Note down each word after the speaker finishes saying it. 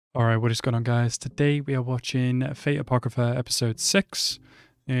Alright, what is going on, guys? Today we are watching Fate Apocrypha episode 6.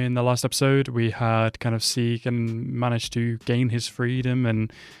 In the last episode, we had kind of Sieg and managed to gain his freedom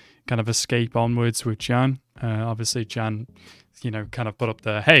and kind of escape onwards with Jan. Obviously, Jan, kind of put up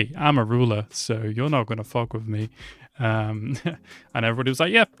the, hey, I'm a ruler, so you're not going to fuck with me. And everybody was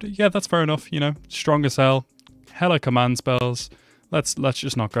like, yeah, that's fair enough, strong as hell, hella command spells. Let's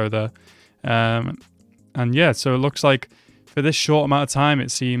just not go there. And yeah, so it looks like for this short amount of time,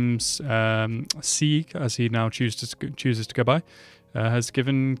 it seems Sieg, as he now chooses to go by, has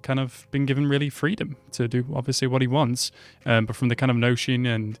been given really freedom to do obviously what he wants. But from the kind of notion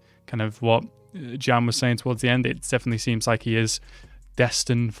and kind of what Jan was saying towards the end, it definitely seems like he is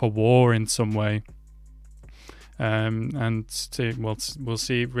destined for war in some way. We'll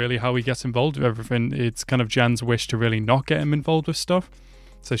see really how he gets involved with everything. It's kind of Jan's wish to really not get him involved with stuff.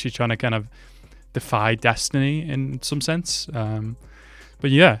 So she's trying to kind of defy destiny in some sense. But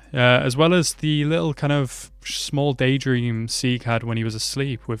yeah, as well as the little kind of small daydream Sieg had when he was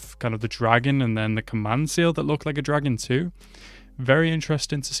asleep with kind of the dragon and then the command seal that looked like a dragon too. Very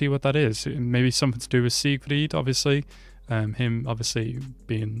interesting to see what that is. Maybe something to do with Siegfried, obviously. Him obviously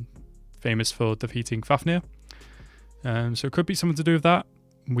being famous for defeating Fafnir. So it could be something to do with that.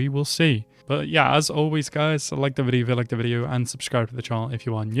 We will see. But yeah, as always, guys, like the video if you like the video and subscribe to the channel if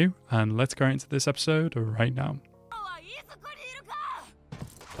you are new. And let's go into this episode right now.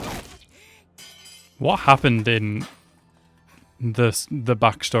 What happened in the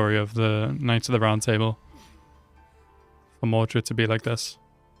backstory of the Knights of the Round Table for Mordred to be like this?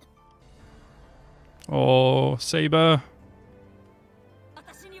 Oh, Saber.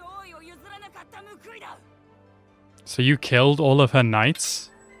 So you killed all of her knights?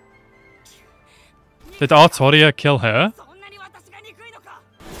 Did Artoria kill her?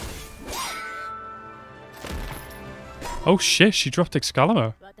 Oh shit, she dropped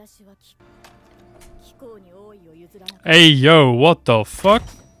Excalibur. Hey yo, what the fuck?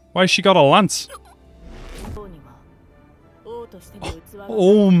 Why she got a lance?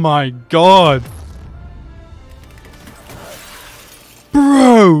 Oh my god.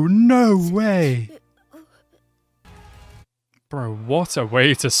 Bro, no way. Bro, what a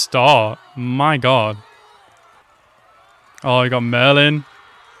way to start. My god. Oh, you got Merlin.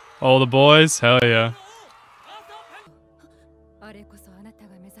 All the boys. Hell yeah.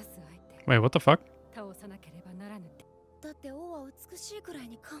 Wait, what the fuck?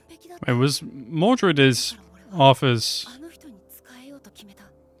 Wait, was Mordred is Arthur's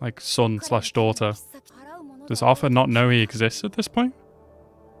like son/daughter? Does Arthur not know he exists at this point?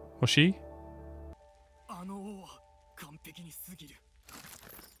 Or she?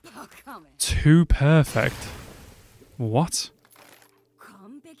 Too perfect. What?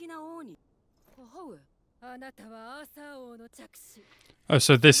 Oh,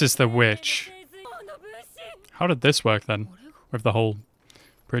 so this is the witch. How did this work then? With the whole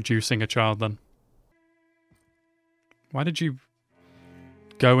producing a child then? Why did you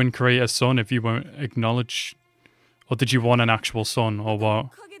go and create a son if you won't acknowledge? Or did you want an actual son or what?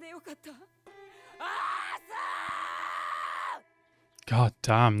 God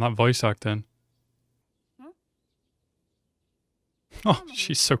damn, that voice acting. Oh,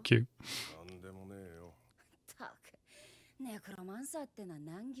 she's so cute.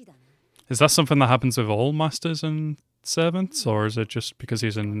 Is that something that happens with all masters and servants, or is it just because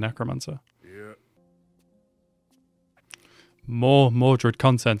he's a necromancer? More Mordred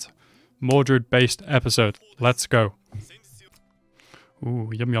content. Mordred-based episode. Let's go. Ooh,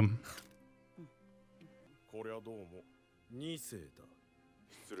 yum yum.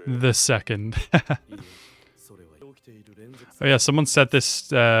 The second. Oh yeah, someone said this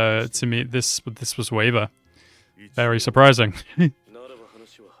to me. This was Waver. Very surprising.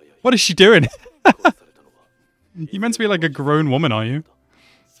 What is she doing? You meant to be like a grown woman, are you?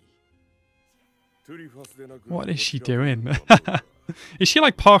 What is she doing? Is she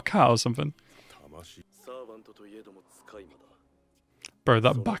like Parka or something? Bro,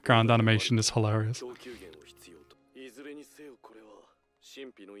 that background animation is hilarious.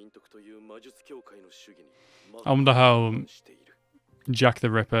 I wonder how Jack the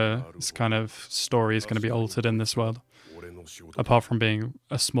Ripper's kind of story is going to be altered in this world. Apart from being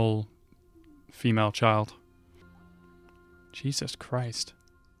a small female child. Jesus Christ.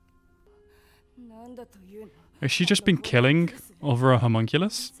 Has she just been killing over a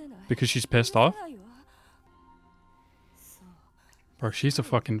homunculus? Because she's pissed off? Bro, she's a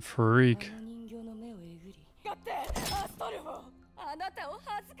fucking freak.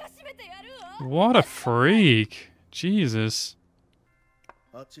 What a freak. Jesus.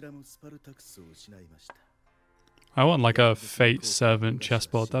 I want like a Fate Servant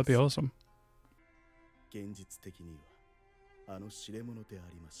chessboard. That'd be awesome.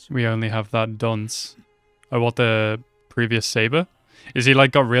 We only have that dunce. Oh, what, the previous saber? Is he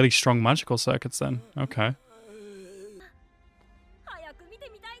like got really strong magical circuits then? Okay.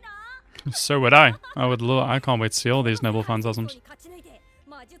 So would I. I would love. I can't wait to see all these noble phantasms.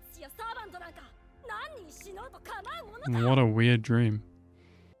 What a weird dream.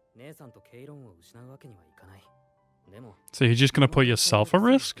 So you're just gonna put yourself at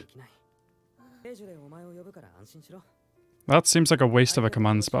risk? That seems like a waste of a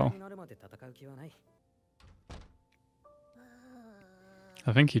command spell.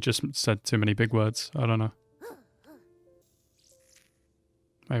 I think he just said too many big words. I don't know.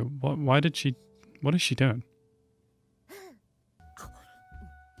 Wait, what? Why did she... What is she doing?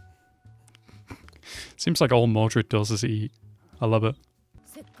 Seems like all Mordred does is eat. I love it.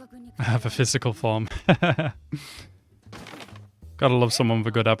 I have a physical form. Gotta love someone with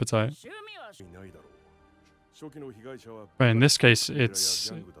a good appetite. But in this case,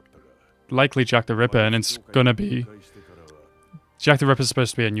 it's likely Jack the Ripper, and it's gonna be... Jack the Ripper's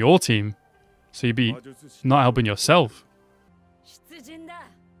supposed to be on your team, so you'd be not helping yourself.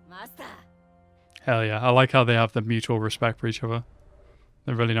 Hell yeah, I like how they have the mutual respect for each other.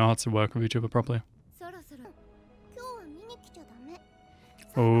 They really know how to work with each other properly.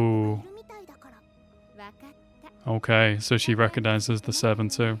 Oh. Okay, so she recognizes the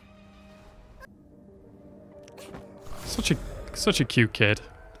servant too. Such a cute kid.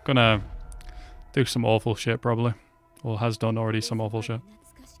 Gonna do some awful shit probably. Or has done already some awful shit.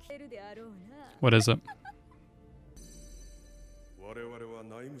 What is it?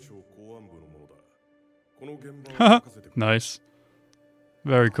 Nice.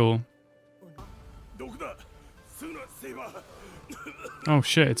 Very cool. Oh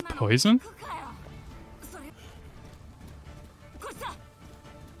shit, it's poison?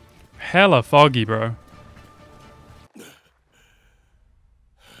 Hella foggy, bro.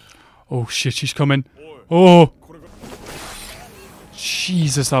 Oh shit, she's coming. Oh!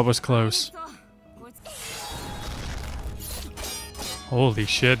 Jesus, that was close. Holy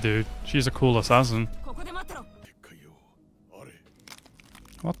shit, dude. She's a cool assassin.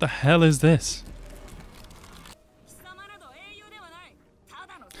 What the hell is this?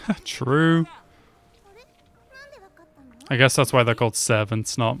 True. I guess that's why they're called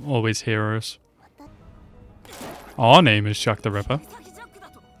servants, not always heroes. Our name is Jack the Ripper.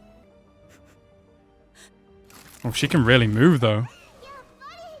 Oh, she can really move though.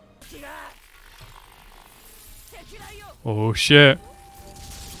 Oh shit.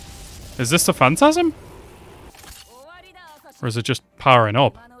 Is this the phantasm? Or is it just powering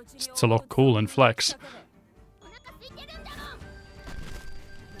up to look cool and flex?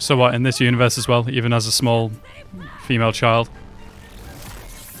 So what, in this universe as well, even as a small female child,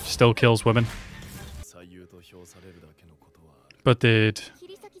 she still kills women? But did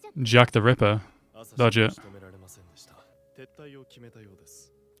Jack the Ripper dodge it?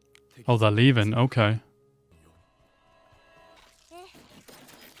 Oh, they're leaving, okay.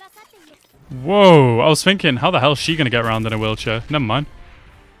 Whoa, I was thinking, how the hell is she gonna get around in a wheelchair? Never mind.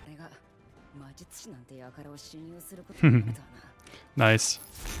 Nice.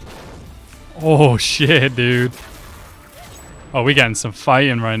 Oh shit, dude. Oh, we getting some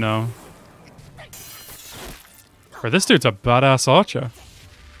fighting right now. Bro, this dude's a badass archer.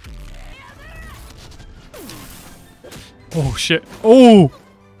 Oh shit. Oh!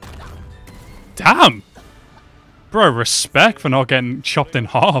 Damn! Bro, respect for not getting chopped in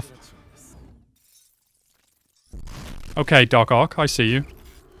half. Okay, Doc Ock, I see you.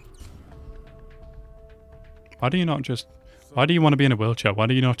 Why do you not just... Why do you want to be in a wheelchair? Why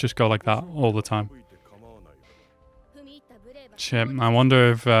do you not just go like that all the time? Shit, I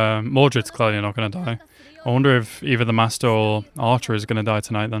wonder if... Mordred's clearly not going to die. I wonder if either the Master or Archer is going to die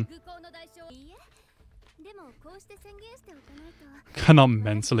tonight then. Cannot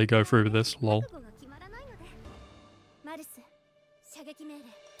mentally go through with this, lol.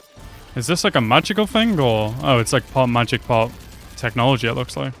 Is this like a magical thing or... Oh, it's like part magic, part technology it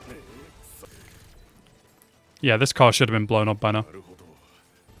looks like. Yeah, this car should have been blown up by now.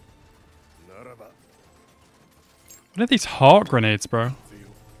 What are these heart grenades, bro?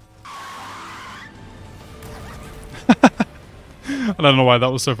 I don't know why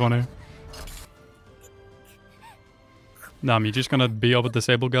that was so funny. Damn, you just gonna beat up a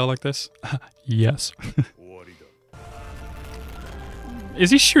disabled girl like this? Yes.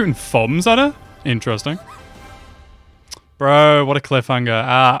 Is he shooting thumbs at her? Interesting. Bro, what a cliffhanger.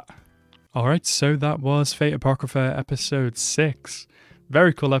 Ah. Alright, so that was Fate Apocrypha episode 6.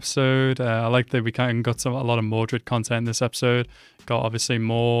 very cool episode. I like that we kind of got a lot of Mordred content in this episode. Got obviously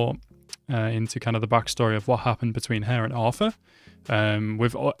more into kind of the backstory of what happened between her and Arthur.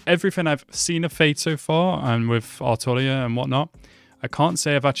 With everything I've seen of Fate so far, and with Arturia and whatnot, I can't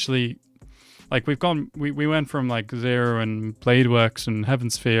say I've actually, like, we went from like Zero and Bladeworks and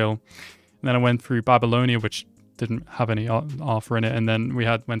Heaven's Feel, and then I went through Babylonia, which didn't have any Arthur in it, and then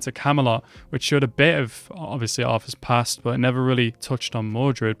went to Camelot, which showed a bit of obviously Arthur's past, but it never really touched on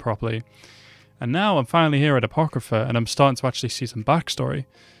Mordred properly. And now I'm finally here at Apocrypha, and I'm starting to actually see some backstory.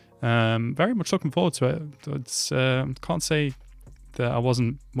 Very much looking forward to it. It's can't say that I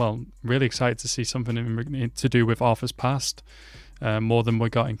wasn't, well, really excited to see something to do with Arthur's past, more than we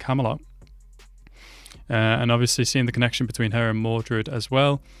got in Camelot. And obviously seeing the connection between her and Mordred as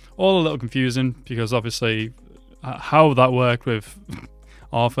well. All a little confusing, because obviously how that worked with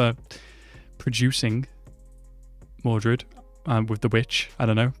Arthur producing Mordred with the witch. I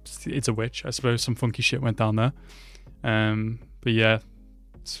don't know. It's a witch. I suppose some funky shit went down there. But yeah,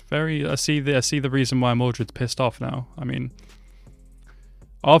 it's very. I see the reason why Mordred's pissed off now. I mean,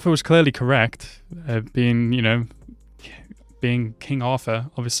 Arthur was clearly correct. Being King Arthur,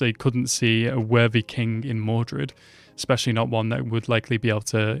 obviously couldn't see a worthy king in Mordred, especially not one that would likely be able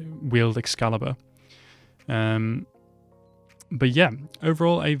to wield Excalibur. But yeah,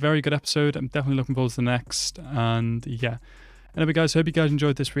 overall a very good episode. I'm definitely looking forward to the next. And yeah, anyway guys, hope you guys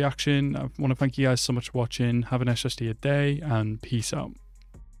enjoyed this reaction. I want to thank you guys so much for watching. Have a nice rest of your day, and peace out.